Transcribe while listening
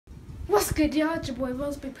What's good, y'all? It's your boy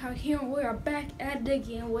Will's Big Pound here, and we are back at it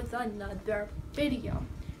again with another video.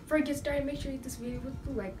 Before we get started, make sure you hit this video with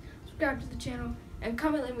a like, subscribe to the channel, and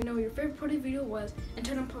comment. Let me know what your favorite part of the video was, and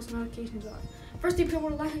turn on post notifications on. First, if you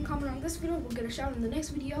want to like and comment on this video, we'll get a shout out in the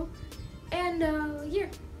next video. And yeah,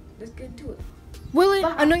 let's get to it. Willie,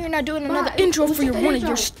 I know you're not doing another intro for one of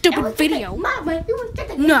your stupid video.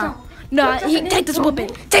 Nah, take this whooping.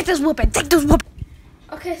 Take this whooping. Take this whooping.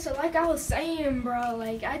 Okay, so like I was saying, bro,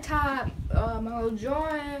 like I taught my old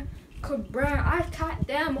John, Brown, I taught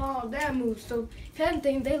them all their moves. So if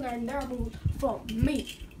anything, they learned their moves from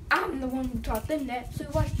me. I'm the one who taught them that. So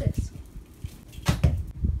watch this.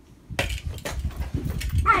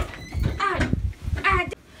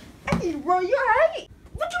 Hey, bro, you alright?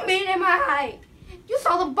 What you mean am I alright? You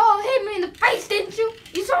saw the ball hit me in the face, didn't you?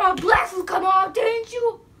 You saw my glasses come off, didn't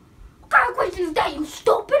you? What kind of question is that? You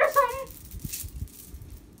stupid or something?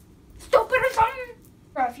 Stupid or something?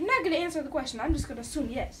 Bro, if you're not gonna answer the question, I'm just gonna assume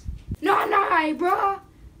yes. No, bro.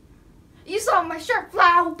 You saw my shirt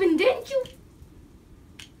fly open, didn't you?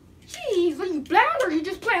 Jeez, are you blind or you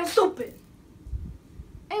just playing stupid?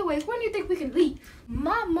 Anyways, when do you think we can leave?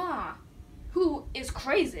 My mom, who is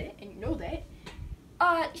crazy, and you know that,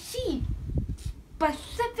 she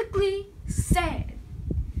specifically said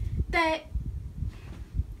that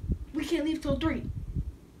we can't leave till 3.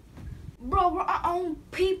 Bro, we're our own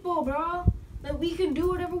people, bro. Like, we can do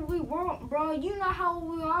whatever we want, bro. You know how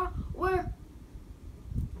we are.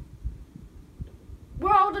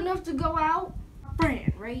 We're old enough to go out.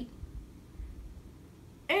 Friend, right?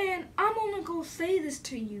 And I'm only gonna say this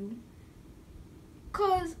to you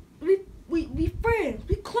cause we friends,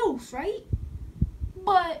 we close, right?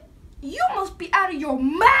 But you must be out of your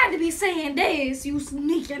mind to be saying this, you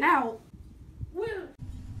sneaking out. Will.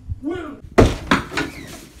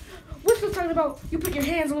 What's you talking about? You put your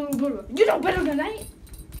hands on a little bit. You know better than that.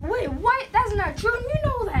 Wait, what? That's not true. You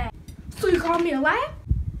know that. So you call me a liar?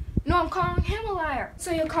 No, I'm calling him a liar. So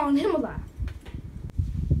you're calling him a liar.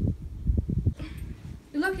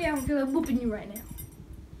 You're lucky I'm gonna whooping you right now.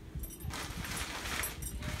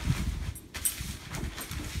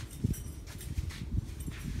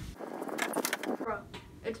 Bro,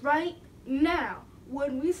 it's right now.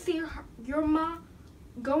 When we see your mom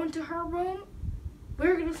go into her room,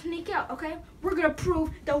 we're gonna sneak out, okay? We're gonna prove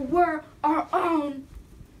that we're our own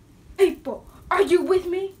people. Are you with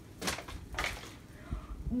me?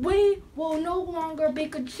 We will no longer be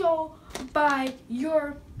controlled by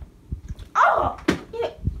your... Oh! Yeah.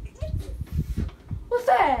 What's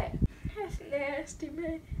that? That's nasty,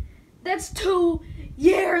 man. That's 2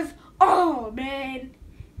 years old, man.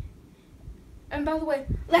 And by the way,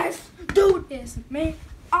 let's do this, man.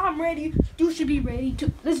 I'm ready. You should be ready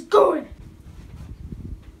too. Let's do it.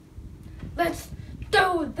 Let's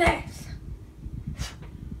do this.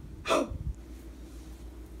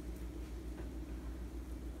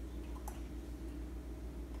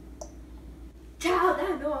 Child,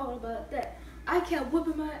 I know all about that. I kept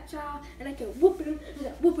whooping my child, and I kept whooping him, and I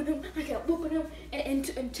kept whooping him, I kept whooping him, and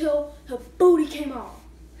until her booty came off.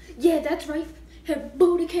 Yeah, that's right. Her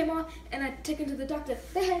booty came off, and I took him to the doctor.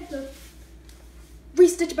 They had to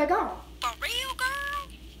re-stitch it back on. For real, girl?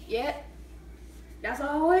 Yeah. That's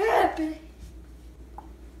all that happened.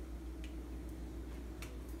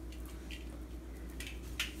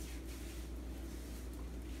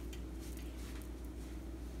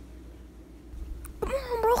 Come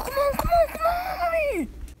on, bro. Come on.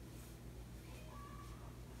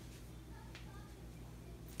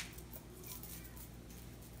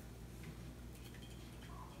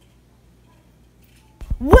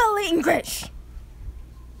 Willie English.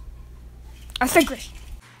 I said English.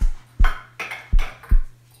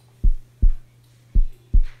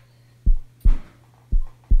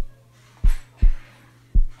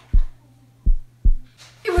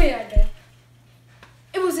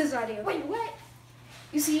 It was his idea. Wait, what?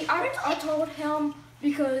 You see, I told him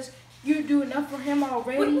because you do enough for him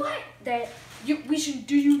already. Wait, what? That we should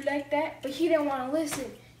do you like that, but he didn't want to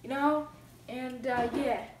listen, you know? And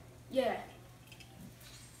yeah.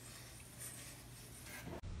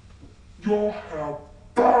 Y'all have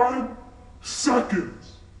 5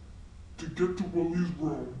 seconds to get to Willie's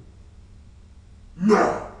room.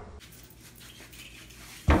 Now!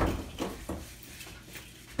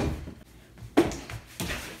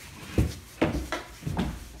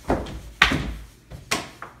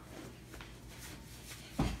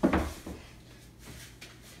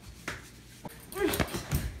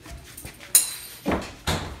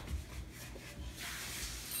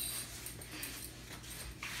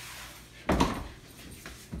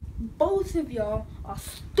 Both of y'all are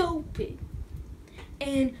stupid.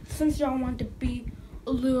 And since y'all want to be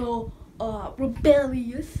a little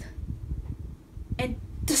rebellious and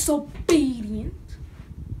disobedient.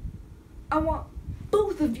 I want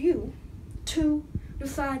both of you to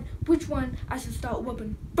decide which one I should start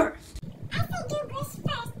whooping first. I say do this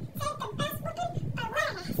first. Save the best whooping for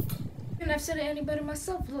last. And I've said it any better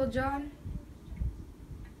myself, Lil John.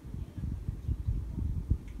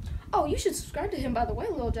 Oh, you should subscribe to him, by the way,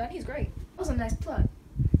 Lil John. He's great. That was a nice plug.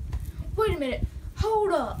 Wait a minute.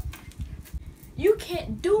 Hold up. You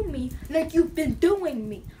can't do me like you've been doing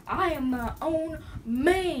me. I am my own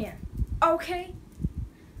man. Okay?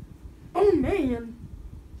 Own man?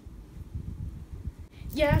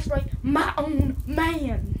 Yeah, that's right. My own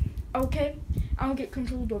man. Okay? I don't get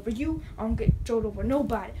controlled over you. I don't get controlled over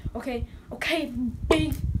nobody. Okay? Okay,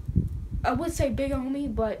 big. I would say big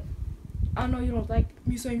homie, but I know you don't like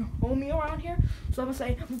me saying homie around here. So I'm gonna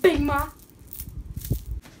say Big Ma.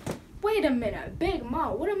 Wait a minute. Big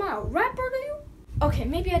Ma? What am I, a rapper to you? Okay,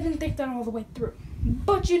 maybe I didn't think that all the way through.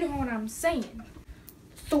 But you know what I'm saying.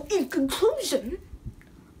 So in conclusion,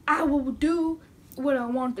 I will do what I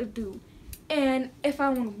want to do. And if I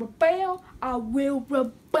want to rebel, I will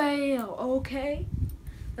rebel, okay?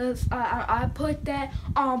 I put that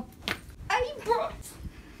on. Hey, bro.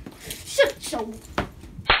 Shut your